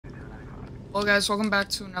Well guys, welcome back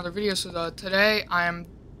to another video. So today I am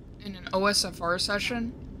in an OSFR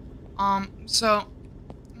session. So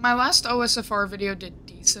my last OSFR video did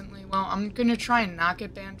decently well. I'm gonna try and not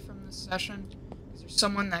get banned from this session because there's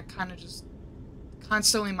someone that kind of just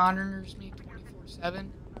constantly monitors me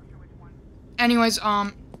 24/7. Anyways,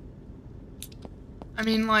 I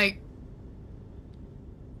mean, like,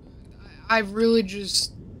 I really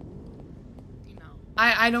just,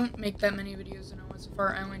 I don't make that many videos in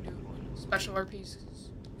OSFR. I only do special RPs.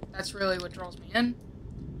 That's really what draws me in.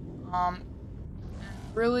 And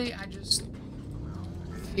really, I just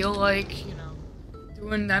feel like,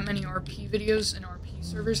 doing that many RP videos in RP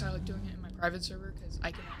servers. I like doing it in my private server because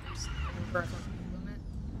I can at least go over a fucking limit.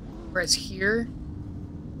 Whereas here,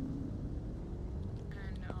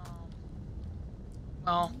 and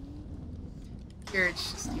well, here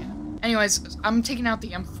it's just, yeah. Anyways, I'm taking out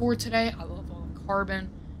the M4 today. I love all the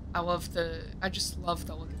carbon. I just love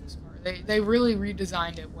the look of this car. They really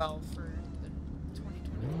redesigned it well for the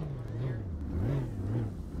 2024 year.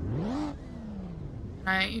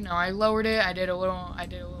 And I lowered it. I did a little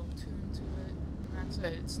tune to it. And that's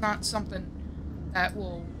it. It's not something that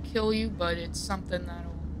will kill you, but it's something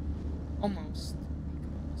that'll almost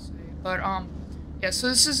say. But yeah. So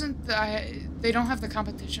this isn't they don't have the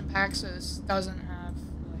competition pack, so this doesn't have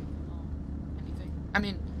like anything. I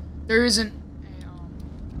mean, there isn't.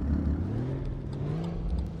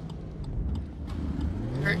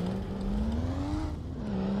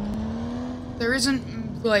 There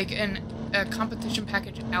isn't like a competition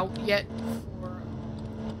package out yet for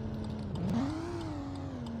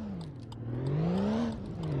the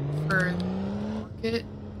market,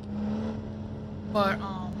 but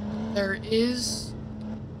there is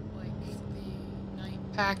like the night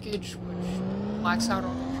package which blacks out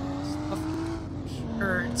all the stuff,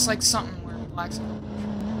 or it's like something where it blacks out all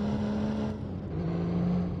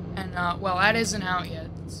the and well, that isn't out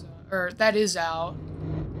yet, so, or that is out.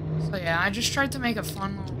 So yeah, I just tried to make a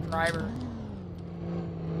fun little driver.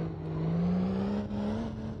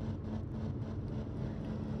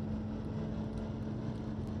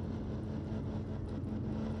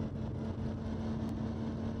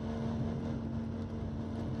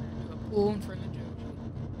 Do a pool in front of Joji.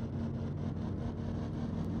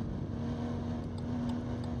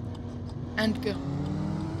 And go.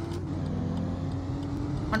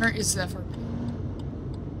 Hunter is the FRP.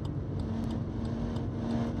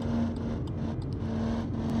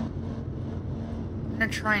 I'm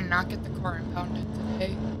gonna try and not get the car impounded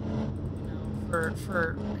today,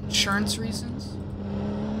 for insurance reasons.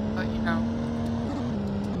 But I'm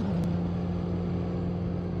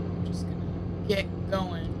just gonna get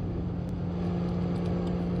going.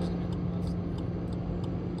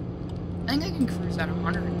 I think I can cruise at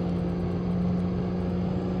 100.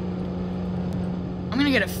 I'm gonna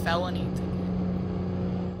get a felony ticket.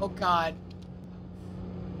 Oh god.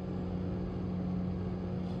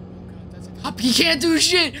 He can't do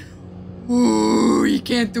shit! Ooh, he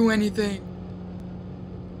can't do anything.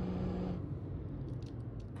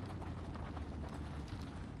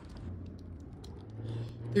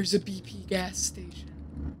 There's a BP gas station.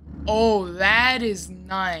 Oh, that is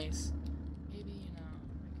nice. Maybe,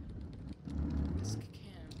 this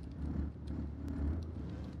can.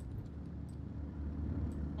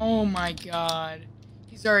 Oh my god.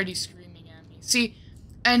 He's already screaming at me. See,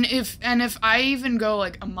 And if I even go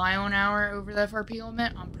like a mile an hour over the FRP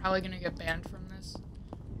limit, I'm probably gonna get banned from this.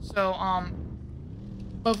 So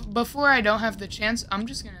before I don't have the chance, I'm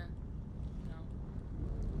just gonna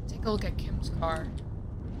take a look at Kim's car.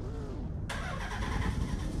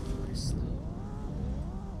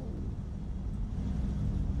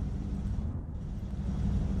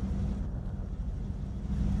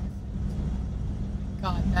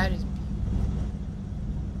 God, that is.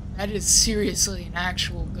 That is seriously an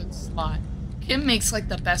actual good slot. Kim makes like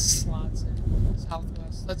the best slots in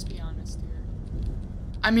Southwest, let's be honest here.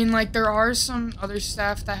 I mean, like, there are some other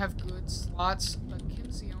staff that have good slots, but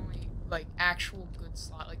Kim's the only like actual good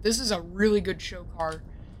slot. Like, this is a really good show car,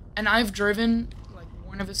 and I've driven like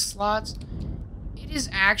one of his slots. It is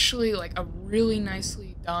actually like a really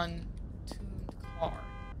nicely done, tuned car.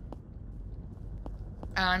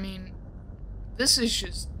 And I mean, this is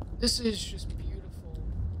just beautiful.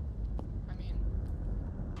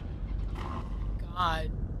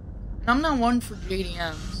 God. And I'm not one for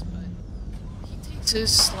JDMs, but he takes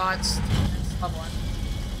his slots to the next level.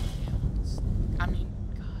 I mean,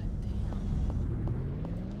 god damn.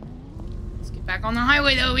 Let's get back on the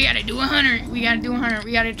highway though. We gotta do 100. We gotta do 100.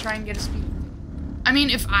 We gotta try and get a speed. I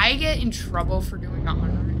mean, if I get in trouble for doing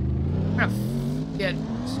 100, I'm gonna get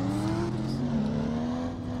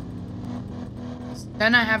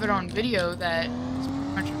Then I have it on video that it's pretty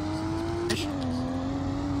much abusing his permissions.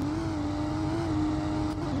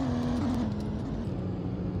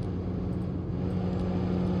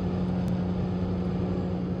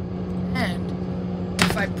 And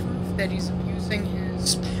if I prove that he's abusing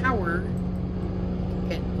his power, I can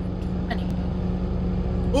get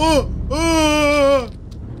terminated. Oh! Oh!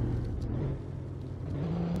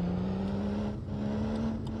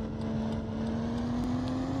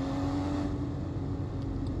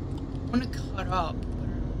 I want to cut up.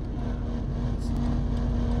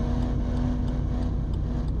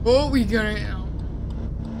 Oh, we gonna.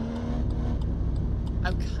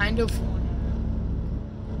 I kind of want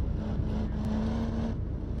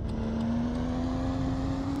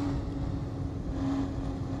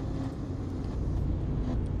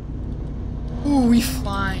to. Ooh, we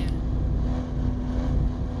flying.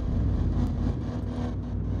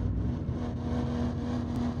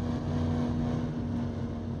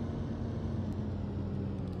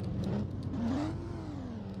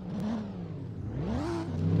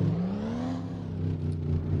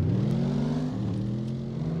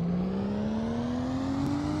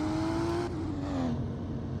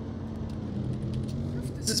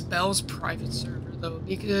 This is Bell's private server though,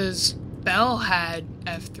 because Bell had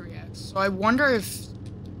F3X, so I wonder if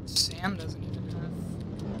Sam doesn't even have.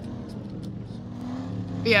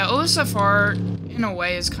 But yeah, OSFR in a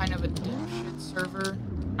way is kind of a dipshit server.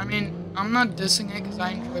 I mean, I'm not dissing it because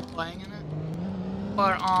I enjoy playing in it,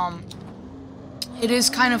 but it is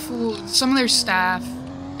kind of fool. Some of their staff,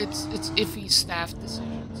 it's iffy staff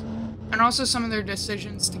decisions, and also some of their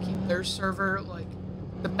decisions to keep their server like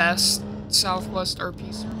the best Southwest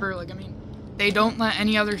RP server. Like, I mean, they don't let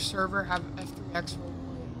any other server have F3X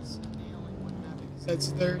roleplays, and they only want that because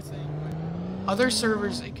that's their thing. Like, other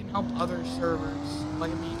servers, it can help other servers.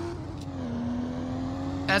 Like, I mean,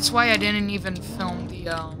 that's why I didn't even film the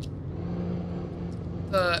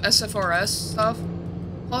SFRS stuff.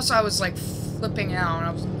 Plus, I was like flipping out.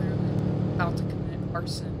 I was literally about to commit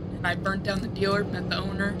arson, and I burnt down the dealer, met the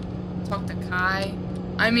owner, talked to Kai.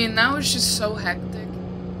 I mean, that was just so hectic.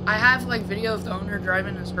 I have, like, video of the owner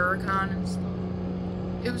driving his Huracan and stuff.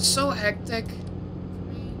 It was so hectic for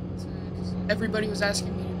me, because everybody was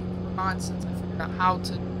asking me to do mods since I figured out how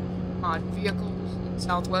to mod vehicles in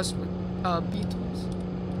Southwest with Beetles.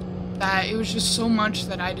 That it was just so much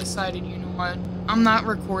that I decided, you know what, I'm not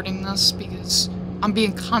recording this because I'm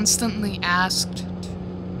being constantly asked to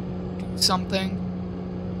do something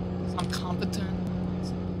because I'm competent.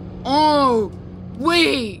 Oh,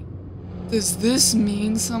 wait! Does this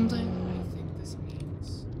mean something? I think this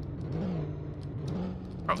means...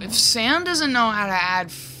 Bro, if Sam doesn't know how to add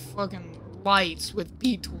fucking lights with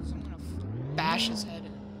B-tools, I'm gonna bash his head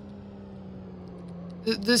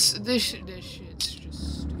in. This shit's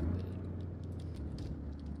just stupid.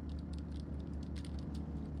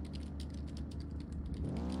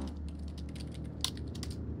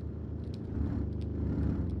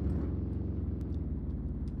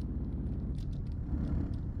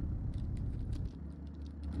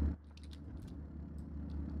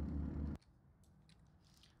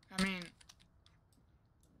 I mean,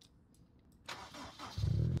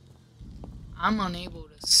 I'm unable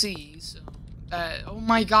to see, so that. Oh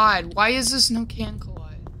my god, why is this no can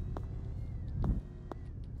collide?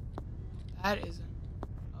 That isn't.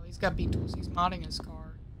 Oh, he's got B-tools. He's modding his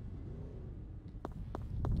car.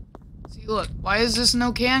 See, look. Why is this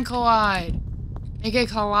no can collide? Make it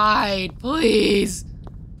collide, please.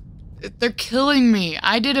 They're killing me.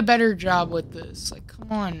 I did a better job with this. Like,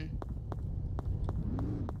 come on.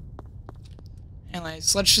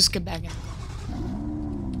 Anyways, let's just get back in.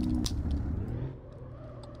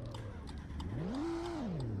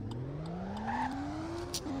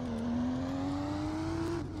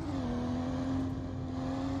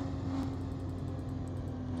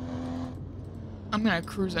 I'm gonna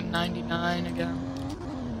cruise at 99 again.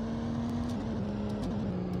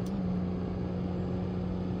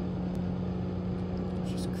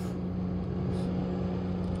 Just cruise.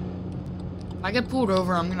 If I get pulled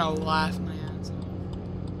over, I'm gonna laugh my ass off.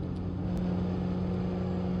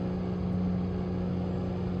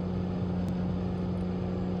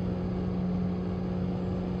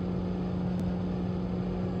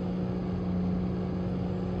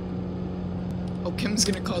 Oh, Kim's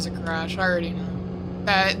gonna cause a crash. I already know.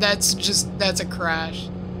 That's a crash.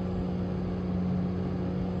 Oh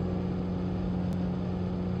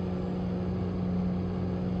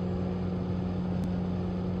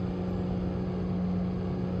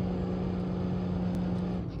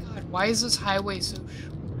my god, why is this highway so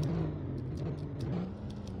short?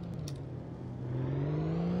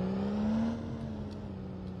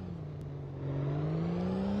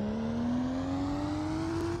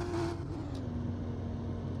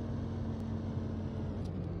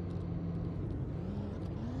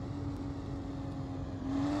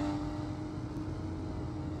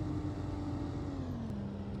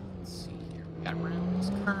 got around this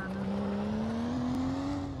corner.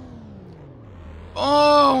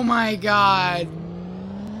 Oh my god.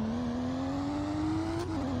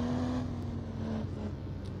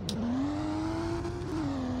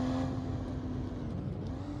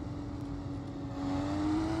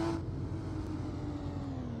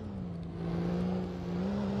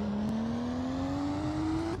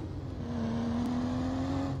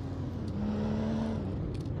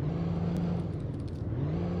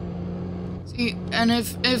 See, and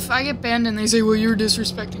if I get banned and they say, well, you're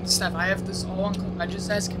disrespecting Steph, I have this all on clip. I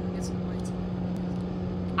just ask him to get some lights.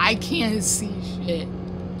 I can't see shit.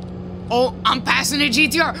 Oh, I'm passing a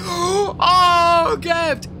GTR. Oh,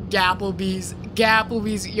 gapped. Gapplebees.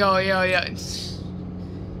 Gapplebees. Yo.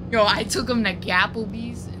 Yo, I took him to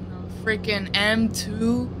Gapplebees in the freaking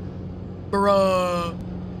M2. Bruh.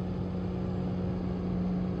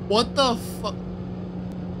 What the fuck?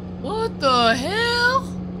 What the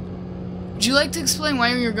hell? Would you like to explain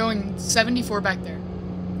why you're going 74 back there?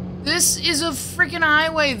 This is a freaking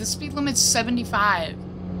highway. The speed limit's 75.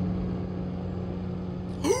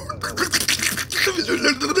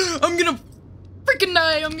 I'm gonna freaking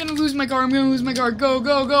die. I'm gonna lose my car. I'm gonna lose my car. Go,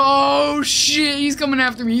 go, go. Oh, shit. He's coming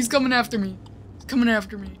after me. He's coming after me. He's coming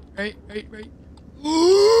after me. Right.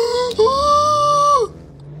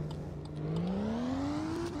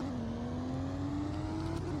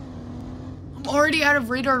 I'm already out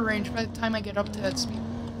of radar range by the time I get up to that speed.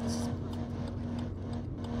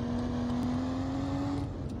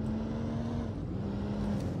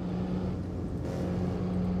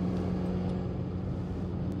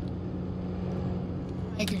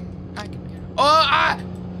 I can get it. Oh, ah!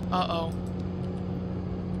 Uh-oh.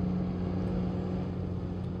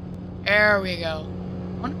 There we go. I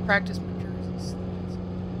want to practice my jerseys.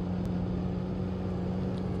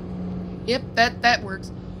 Yep, that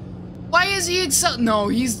works. Why is he No,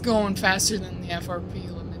 he's going faster than the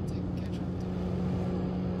FRP limit to catch up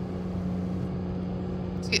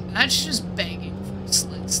to. See, that's just begging for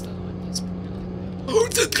slick stuff at this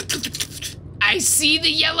point. I see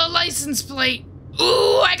the yellow license plate.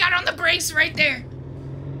 Ooh, I got on the brakes right there.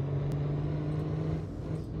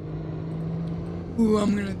 Ooh,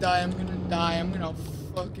 I'm gonna die. I'm gonna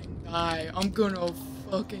fucking die. I'm gonna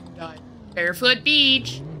fucking die. Barefoot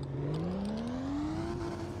Beach.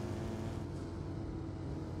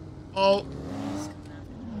 Oh.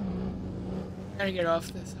 Gotta get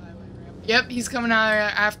off this highway ramp. Yep, he's coming out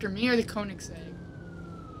after me or the Koenigsegg.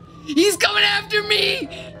 He's coming after me!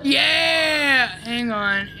 Yeah! Hang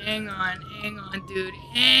on, dude.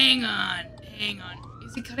 Hang on.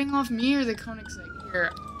 Is he cutting off me or the Koenigsegg?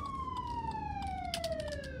 Here.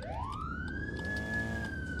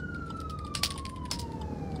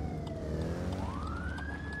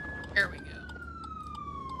 There we go.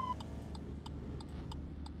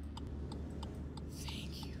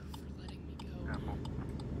 Thank you for letting me go.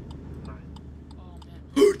 Oh, man.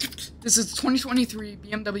 This is 2023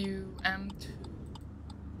 BMW M2.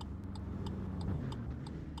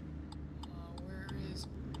 Where the fuck is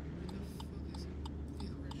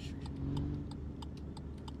vehicle registration?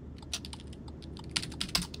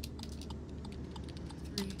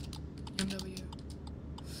 3 BMW.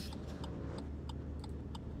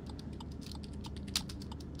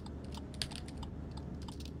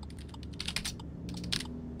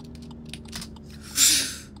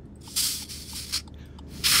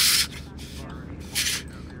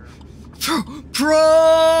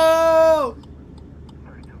 Bro!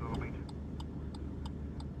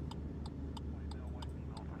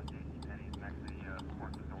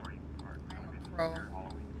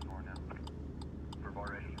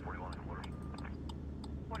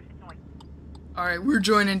 Alright, we're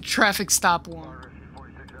joining traffic stop 1.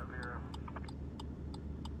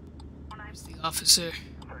 Where's the officer?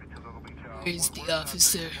 Where's the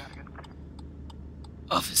officer?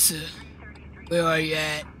 Officer, where are you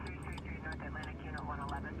at?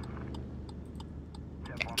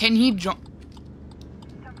 Can he jump?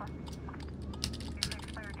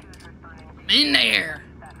 I'm in there!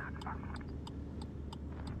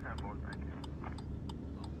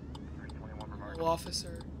 Hello,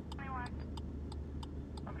 officer. I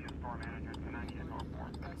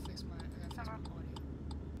gotta fix my audio.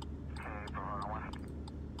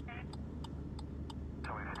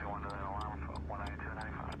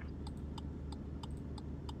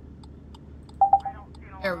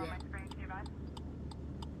 There we go.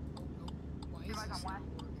 Why is this not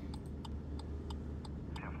working?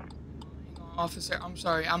 Hang on, officer, I'm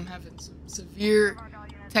sorry. I'm having some severe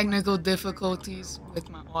technical difficulties with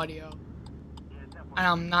my audio. And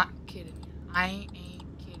I'm not kidding you. I ain't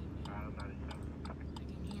kidding you. I can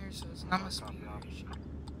hear, so it's not my speaker issue.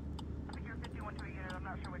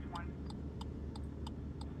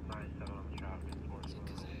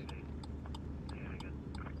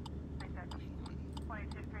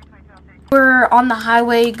 were on the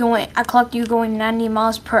highway going. I clocked you going 90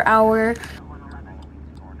 miles per hour.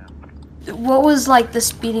 What was like the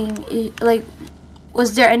speeding? Like,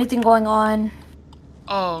 was there anything going on?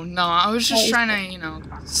 Oh no, I was just What trying was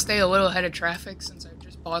to, stay a little ahead of traffic since I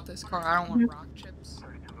just bought this car. I don't want rock chips.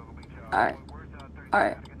 All right. All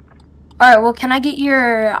right. All right. Well, can I get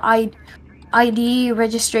your ID,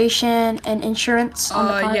 registration, and insurance on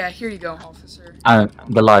the car? Yeah, here you go, officer. And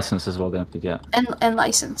the license as well, don't forget. And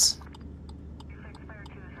license.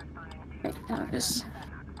 Right, now just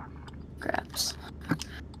grabs.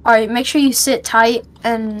 All right. Make sure you sit tight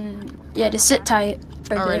and yeah, just sit tight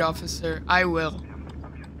for a All right, bit. officer, I will.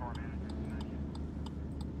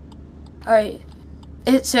 All right.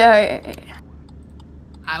 It's alright.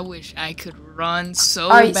 I wish I could run so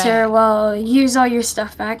All right, bad. sir. Well, here's all your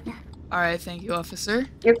stuff back. All right, thank you, officer.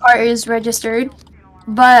 Your car is registered,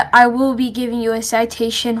 but I will be giving you a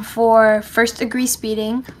citation for first-degree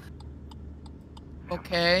speeding,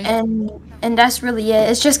 Okay. and that's really it.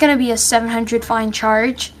 It's just gonna be a 700 fine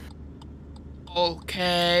charge.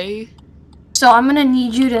 Okay. So I'm gonna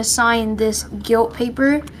need you to sign this guilt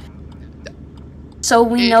paper, so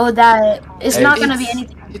we know that it's not gonna be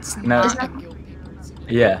anything. It's No. not a guilt paper.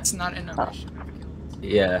 Yeah. It's not an omission of guilt.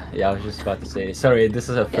 Yeah, I was just about to say. Sorry, this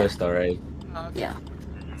is a first already. Okay. Yeah,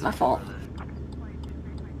 my fault.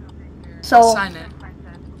 Here, So- I'll sign it.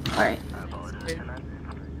 All right. Here.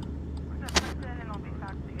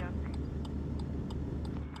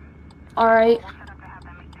 All right.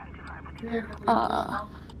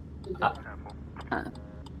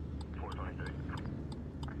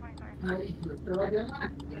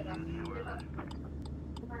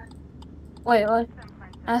 Wait, what?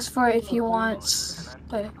 Ask for if you want.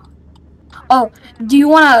 Wait. Oh, do you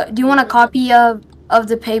want a copy of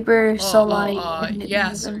the paper? So like.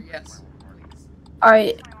 Yeah, sir. Yes. Please. All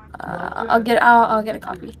right. I'll get a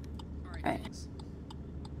copy. All right. Alright. Thanks.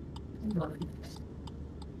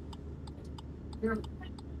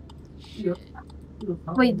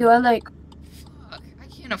 Wait, do I like Fuck, I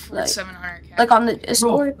can't afford Like- 700 cash. on the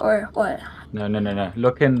Discord or what? No.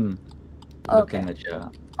 Look in Okay. the chat.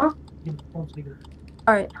 All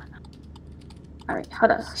right. All right.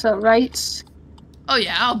 Hold on. So rights. Oh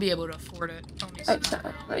yeah, I'll be able to afford it. Let me see. Right, so,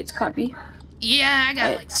 rights copy. Yeah, I got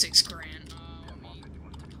Right. like $6 grand. Let me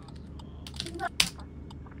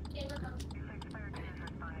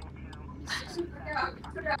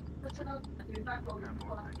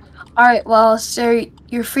All right. Well, sir,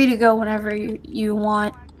 you're free to go whenever you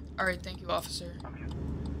want. All right, thank you, officer.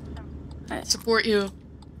 Alright. Support you.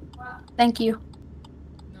 Thank you.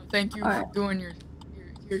 No, thank you Alright. for doing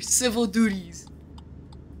your civil duties.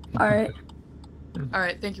 All right. All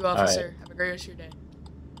right, thank you, officer. Have a great rest of your day.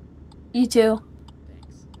 You too.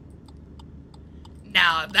 Thanks.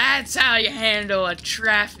 Now that's how you handle a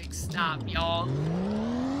traffic stop, y'all.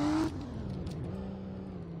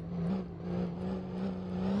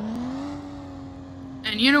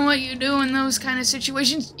 And you know what you do in those kind of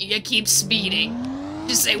situations? You keep speeding.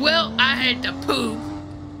 Just say, "Well, I had to poop,"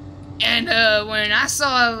 and when I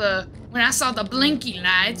saw the blinky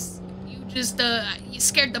lights, you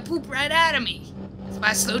scared the poop right out of me. That's why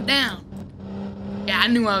I slowed down. Yeah, I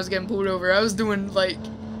knew I was getting pulled over. I was doing like,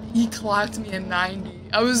 he clocked me at 90.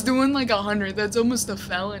 I was doing like 100. That's almost a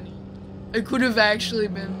felony. I could have actually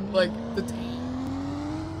been like detained.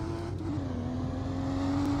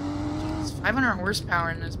 Jeez, 500 horsepower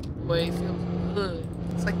in this boy feels good.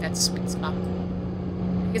 It's like that sweet spot. I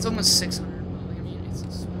think it's almost 600. But I mean, it's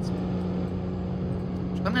a sweet spot.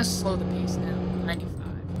 So I'm gonna slow the pace down. 95.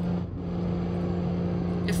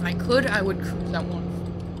 If I could, I would cruise at 140.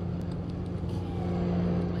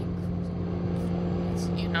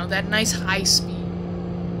 You know, that nice high speed.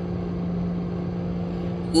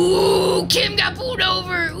 Ooh, Kim got pulled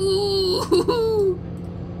over. Ooh,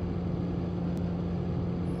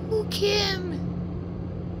 ooh, Kim.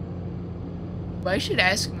 I should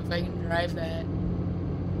ask him if I can drive that.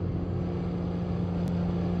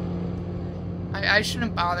 I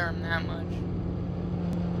shouldn't bother him that much.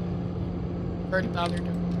 I've already bothered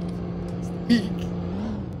him last week.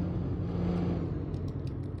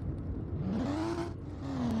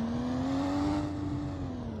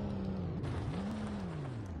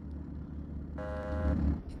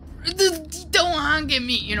 Don't honk at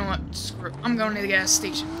me. You know what? Screw. I'm going to the gas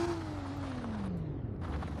station.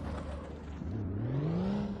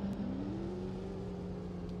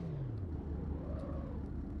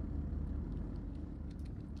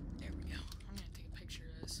 There we go. I'm gonna take a picture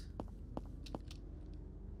of this.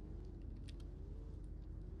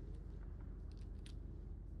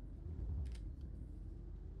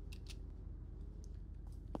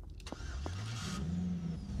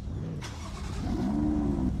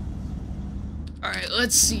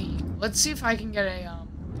 let's see. Let's see if I can get a,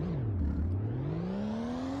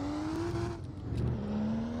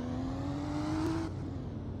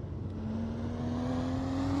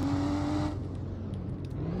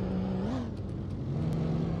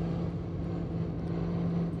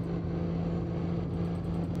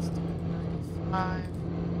 let's do 95.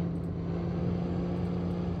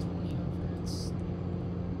 20 overs.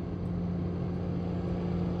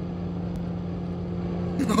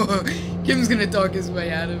 Kim's gonna talk his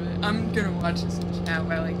way out of it. I'm gonna watch this in chat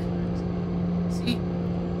while I cruise. See,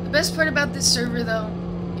 the best part about this server, though,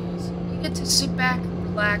 is you get to sit back,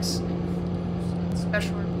 relax, and cruise. And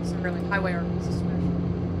special RPs, or like highway RPs especially.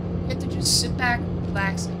 You get to just sit back,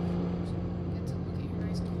 relax, and cruise. You get to look at your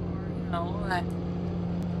nice car, you know, all that.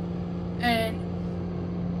 And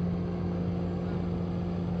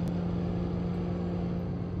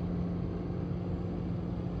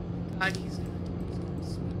God, he's gonna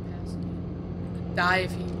speed past me. I'm gonna die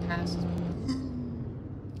if he passes me.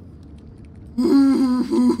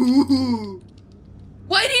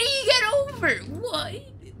 Why did he get over? What?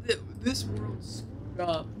 This world's screwed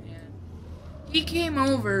up, man. He came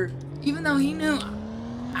over, even though he knew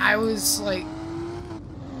I was like,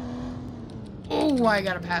 oh, I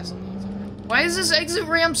gotta pass on the exit ramp. Why is this exit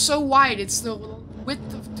ramp so wide? It's the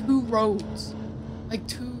width of 2 roads. Like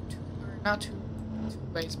or not two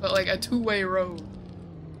ways, but like a 2-way road.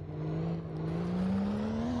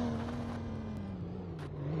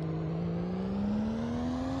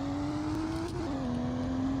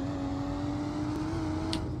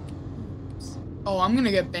 Oh, I'm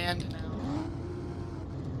gonna get banned now.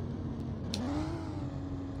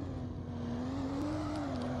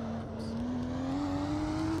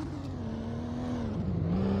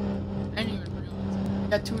 I didn't even realize it. I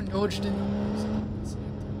got too indulged in the music at the same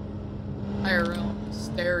time. IRL,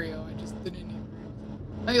 stereo, I just didn't even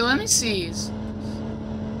realize it. Okay, let me see.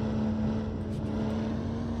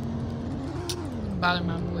 Bottom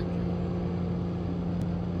my boy.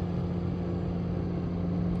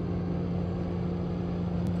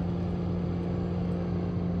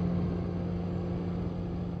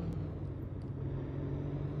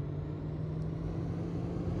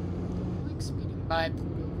 By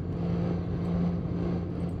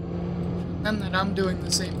and that I'm doing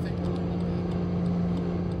the same thing.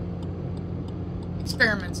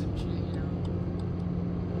 Experiments and shit, you know.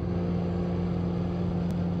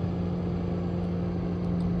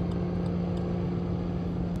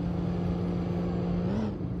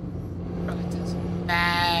 Probably does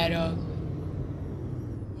bad ugly.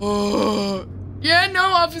 Oh yeah, no,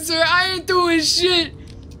 officer, I ain't doing shit.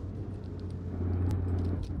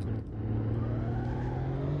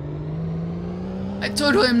 I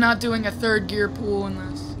totally am not doing a 3rd gear pool in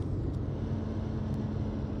this.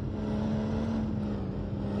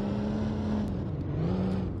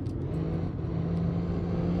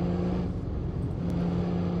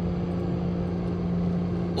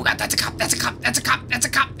 Oh god, that's a cop, that's a cop, that's a cop, that's a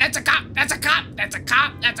cop, that's a cop, that's a cop, that's a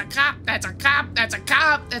cop, that's a cop, that's a cop, that's a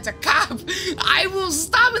cop, that's a cop. I will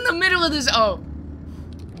stop in the middle of this. Oh.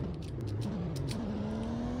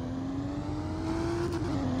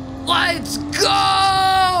 Let's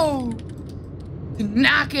go! Did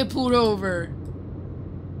not get pulled over.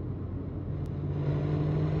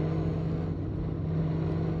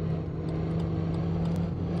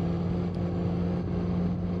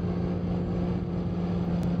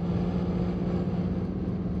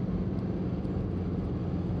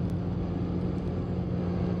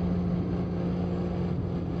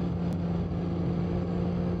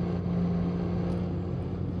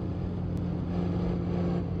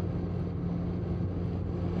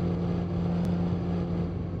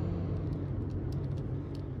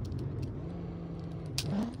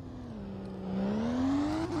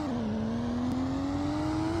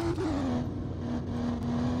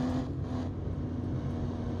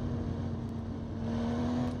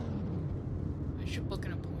 Should book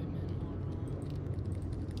an appointment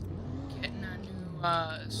on getting a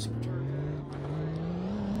new supercharger.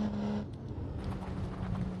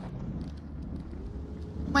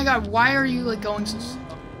 Oh my god, why are you like going so slow?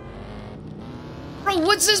 Bro,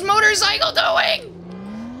 what's this motorcycle doing?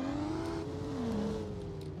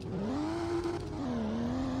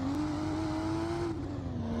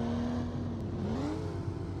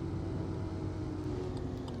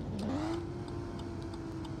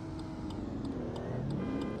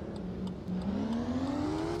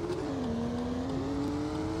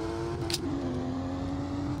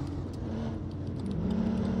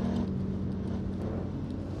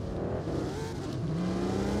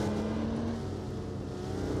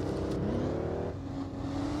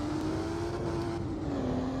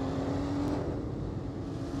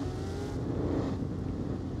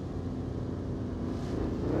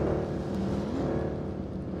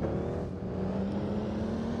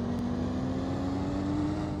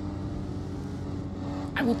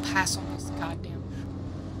 I will pass on this goddamn.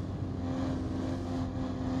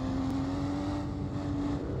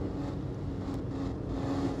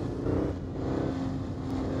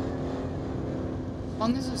 As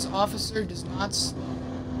long as this officer does not slow.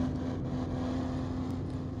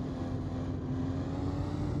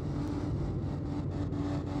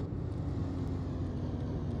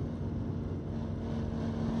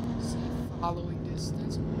 Safe following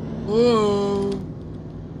distance. Whoa.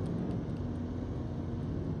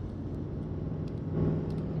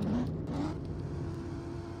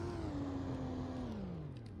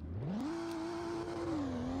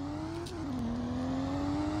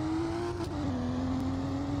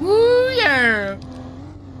 Woo, yeah!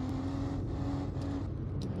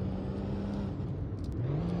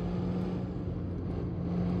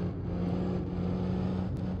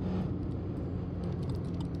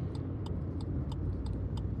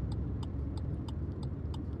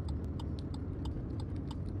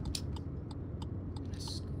 I'm gonna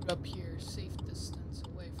scoot up here, safe distance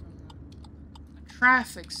away from a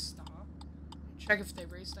traffic stop, and check if they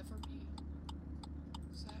raised FRP.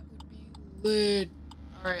 So that would be lit.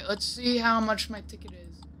 Alright, let's see how much my ticket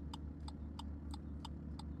is.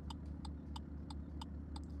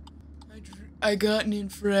 I got an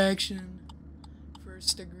infraction.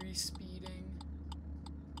 First degree speeding.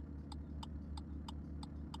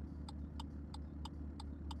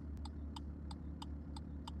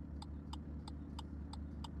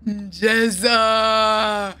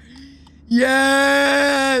 Jezza!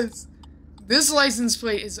 Yes! This license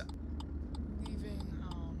plate is leaving,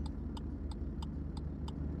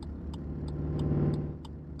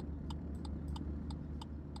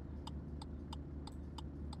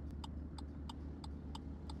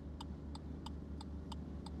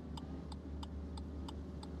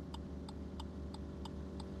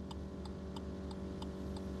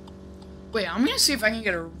 Wait, I'm gonna see if I can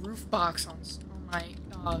get a roof box on my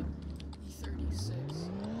E36.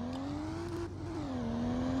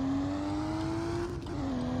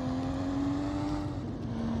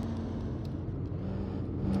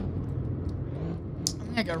 I'm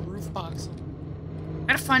gonna get a roof box. I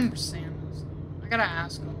gotta find where Sam is. I gotta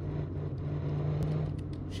ask him.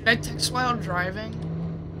 Should I text while driving?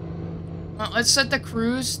 Let's set the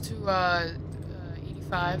cruise to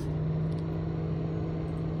 85.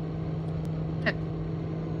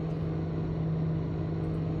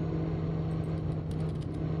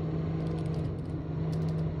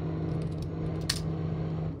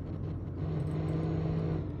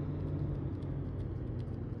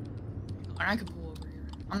 I can pull over here.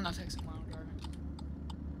 I'm not texting while I'm driving.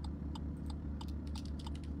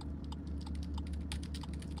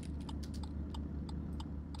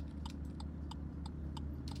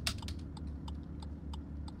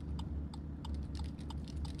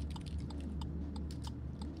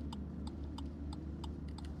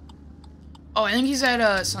 Oh, I think he's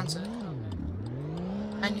at Sunset. Okay.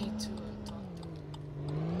 I need to talk to him.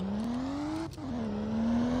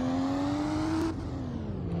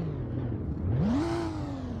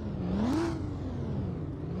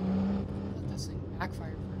 Let this thing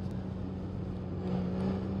backfire for a second.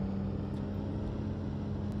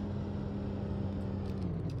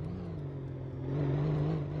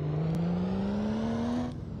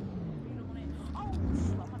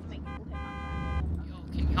 Yo,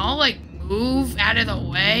 can y'all like move out of the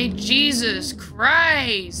way? Jesus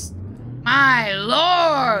Christ! My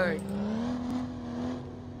Lord!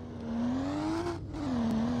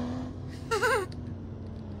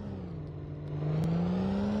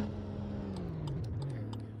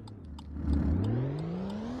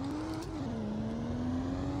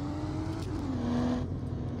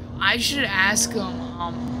 I should ask him,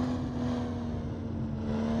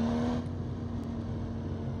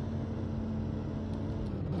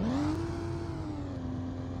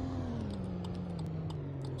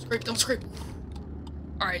 Don't scrape.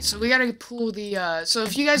 Alright, so we gotta pull the, so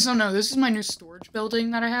if you guys don't know, this is my new storage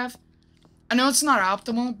building that I have. I know it's not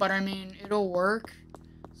optimal, but I mean, it'll work.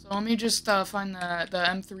 So let me just, find the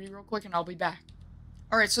M3 real quick and I'll be back.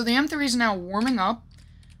 Alright, so the M3 is now warming up.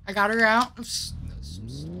 I got her out of some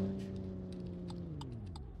storage.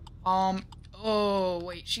 Oh,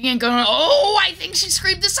 wait, she ain't gonna, oh, I think she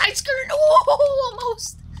scraped the side skirt. Oh,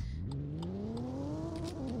 almost.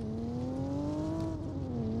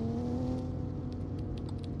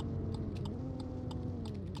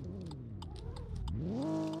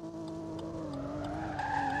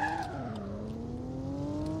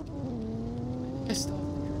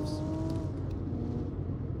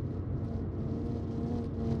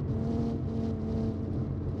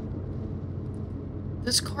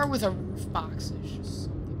 This car with a roof box is just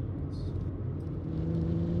something else.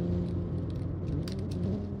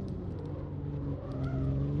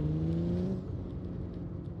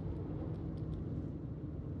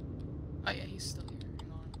 Oh yeah, he's still here. Hang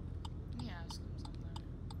on. Let me ask him something.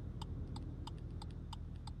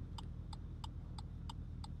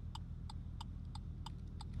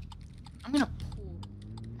 I'm gonna pull,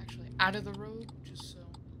 actually, out of the road, just so.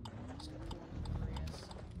 I'm just gonna pull in the grass.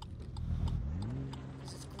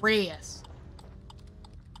 'Cause it's grass.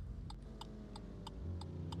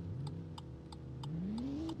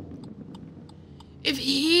 If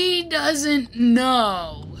he doesn't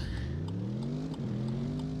know.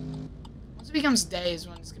 Once it becomes day is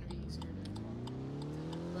when it's gonna be easier to.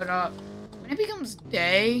 But, when it becomes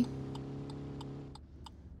day.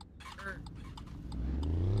 Or, wait,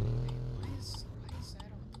 why is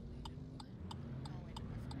that all deleted? What? Oh, wait, I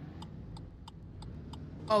forgot.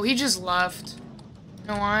 Oh, he just left. You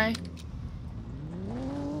know why?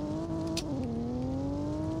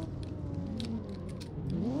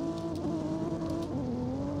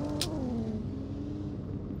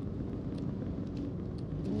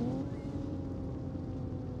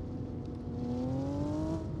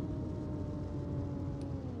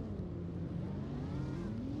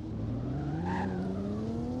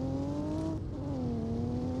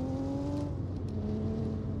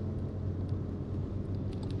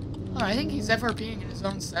 Oh, I think he's FRPing in his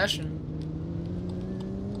own session.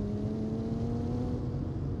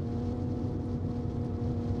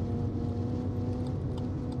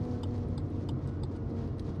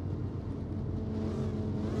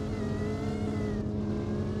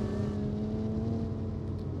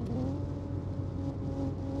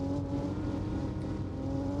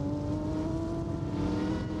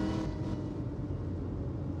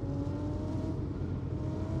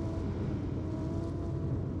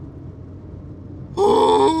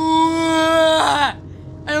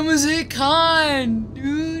 I almost hit Khan,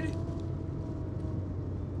 dude.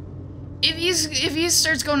 If he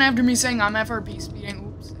starts going after me saying I'm FRP speeding,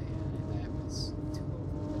 oops, yeah, that was too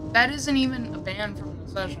low. That isn't even a ban from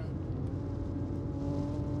the session.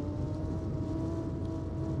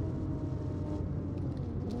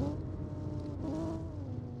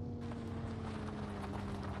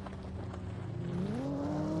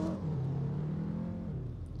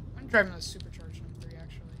 I'm driving the supercharged M3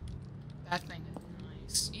 actually. That thing is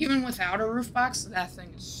nice. Even without a roof box, that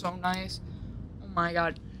thing is so nice. Oh my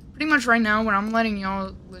god. Pretty much right now, what I'm letting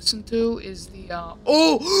y'all listen to is the,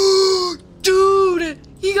 oh! Dude!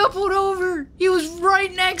 He got pulled over! He was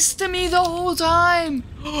right next to me the whole time!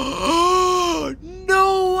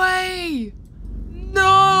 No way!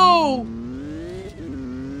 No!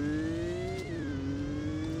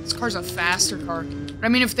 This car's a faster car. But I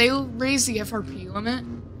mean, if they raise the FRP limit,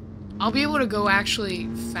 I'll be able to go actually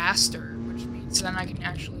faster, which means then I can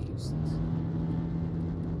actually use this.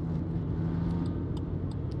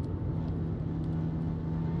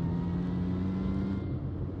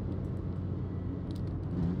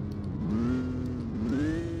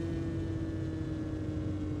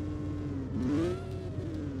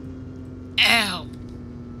 Ow!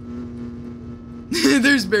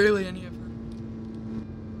 There's barely any of her.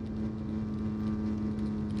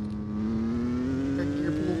 Her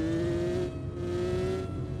gear pool.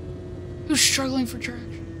 He was struggling for traction.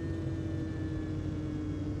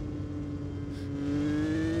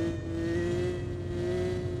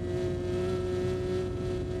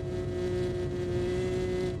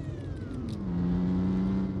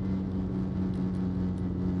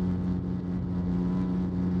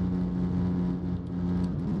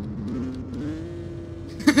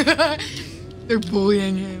 They're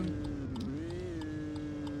bullying him.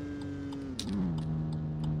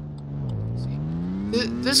 See,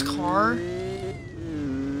 this car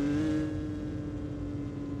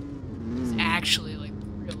is actually like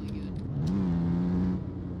really good.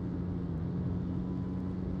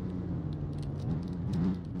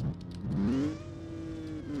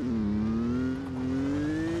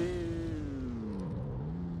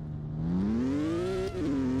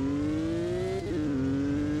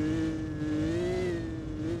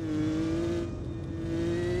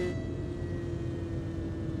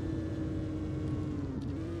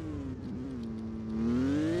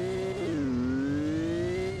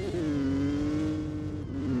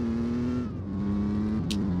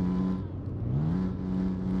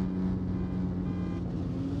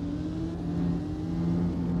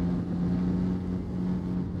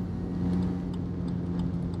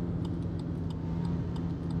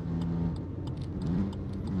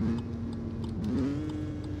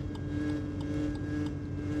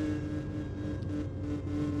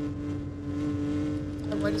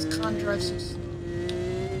 Why does Khan drive so slow?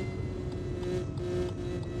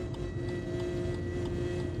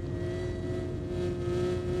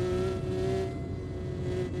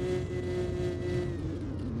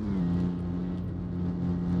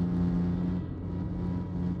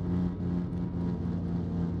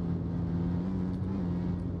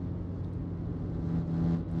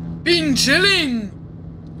 Being chilling!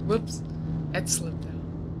 Whoops. That slipped out.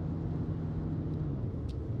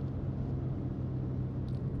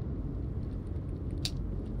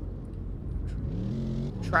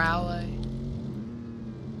 Trolley.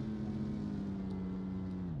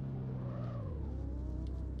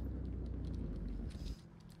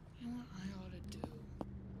 You know what I ought to do?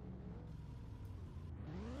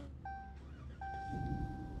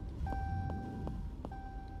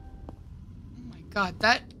 Oh my god,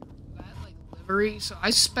 that like livery. So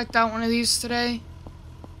I spec'd out one of these today.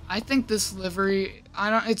 I think this livery,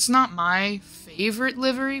 it's not my favorite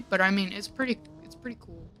livery, but I mean it's pretty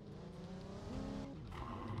cool.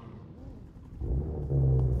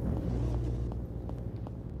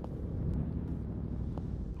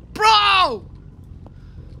 Bro!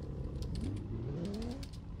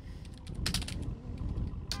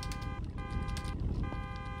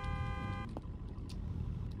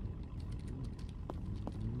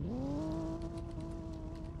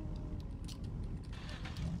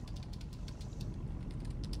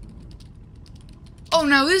 Oh,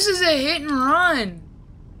 now this is a hit and run.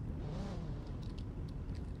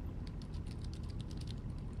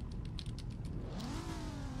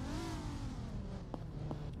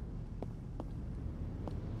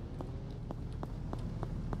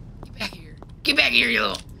 Get back here. Get back here,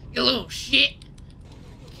 you little shit.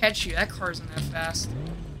 Catch you. That car isn't that fast.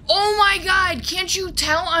 Oh my god, can't you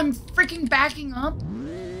tell I'm freaking backing up?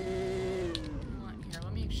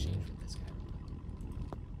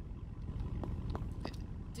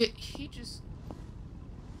 Did he just...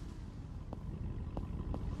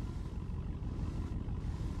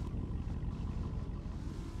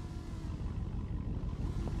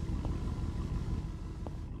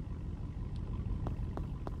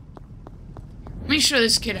 Let me show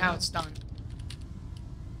this kid how it's done.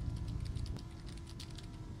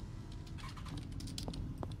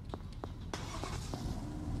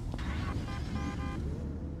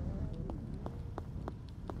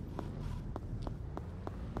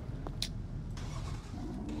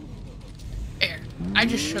 I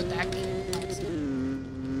just showed that kid.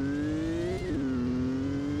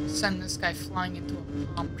 Send this guy flying into a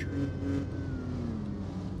palm tree.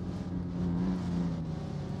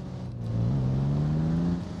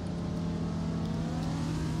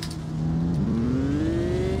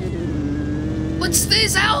 What's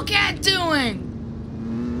this Hellcat doing?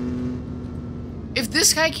 If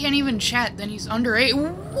this guy can't even chat, then he's underage.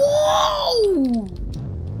 Whoa!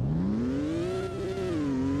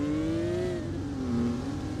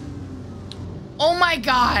 Oh my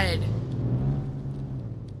god!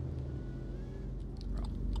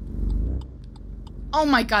 Oh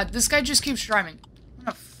my god, this guy just keeps driving. I'm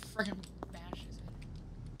gonna freaking bash his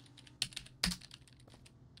head.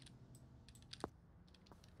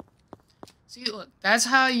 See, look, that's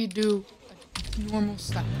how you do normal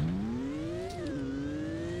stuff.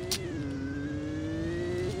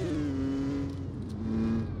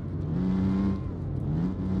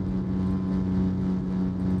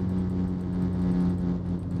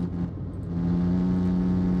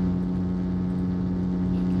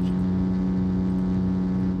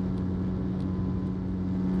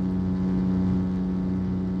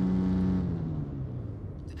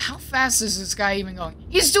 How fast is this guy even going?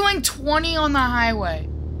 He's doing 20 on the highway.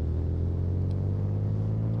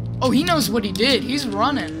 Oh, he knows what he did. He's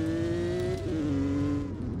running.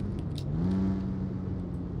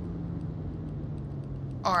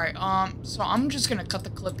 Alright, so I'm just gonna cut the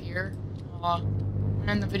clip here.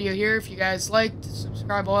 End the video here. If you guys liked,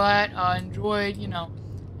 subscribe, all that, enjoyed, you know,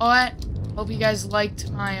 all that. Hope you guys liked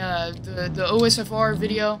my, the OSFR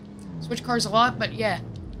video. Switch cars a lot, but yeah.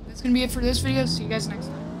 That's gonna be it for this video. See you guys next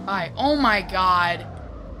time. Bye. Oh my god.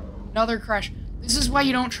 Another crash. This is why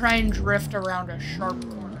you don't try and drift around a sharp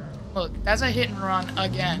corner. Look, that's a hit and run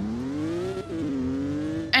again.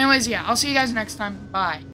 Anyways, yeah, I'll see you guys next time. Bye.